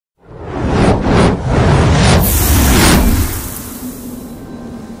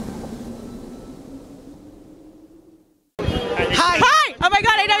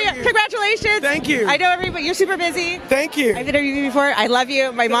Congratulations. Thank you. I know everybody, you're super busy. Thank you. I've interviewed you before. I love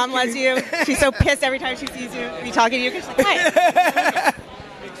you. My mom loves you. She's so pissed every time she sees you. Be talking to you. She's like, hi.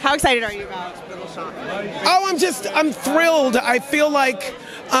 How excited are you about Little Shop? Oh, I'm thrilled. I feel like,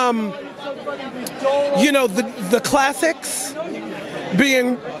 the classics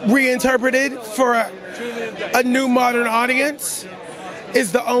being reinterpreted for a new modern audience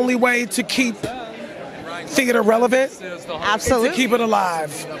is the only way to keep theater relevant. Absolutely. And to keep it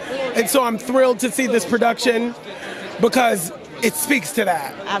alive. And so I'm thrilled to see this production because it speaks to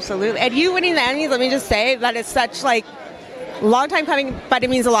that. Absolutely. And you winning the Emmys, let me just say that is such long time coming, but it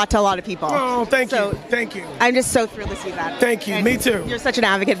means a lot to a lot of people. Oh, thank you. Thank you. I'm just so thrilled to see that. Thank you. And me too. You're such an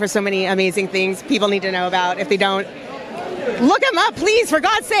advocate for so many amazing things people need to know about. If they don't, look them up, please, for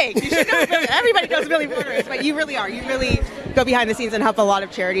God's sake. You should know. Everybody knows Billy Porter, but you really are. You really go behind the scenes and help a lot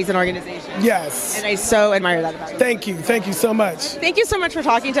of charities and organizations. Yes. And I so admire that about you. Thank you. Thank you so much. Thank you so much for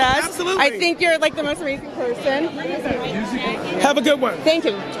talking to us. Absolutely. I think you're the most amazing person. Have a good one. Thank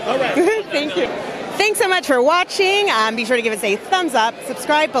you. All right. Thank you. Thanks so much for watching. Be sure to give us a thumbs up,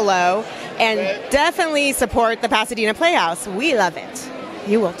 subscribe below, and definitely support the Pasadena Playhouse. We love it.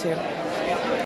 You will too.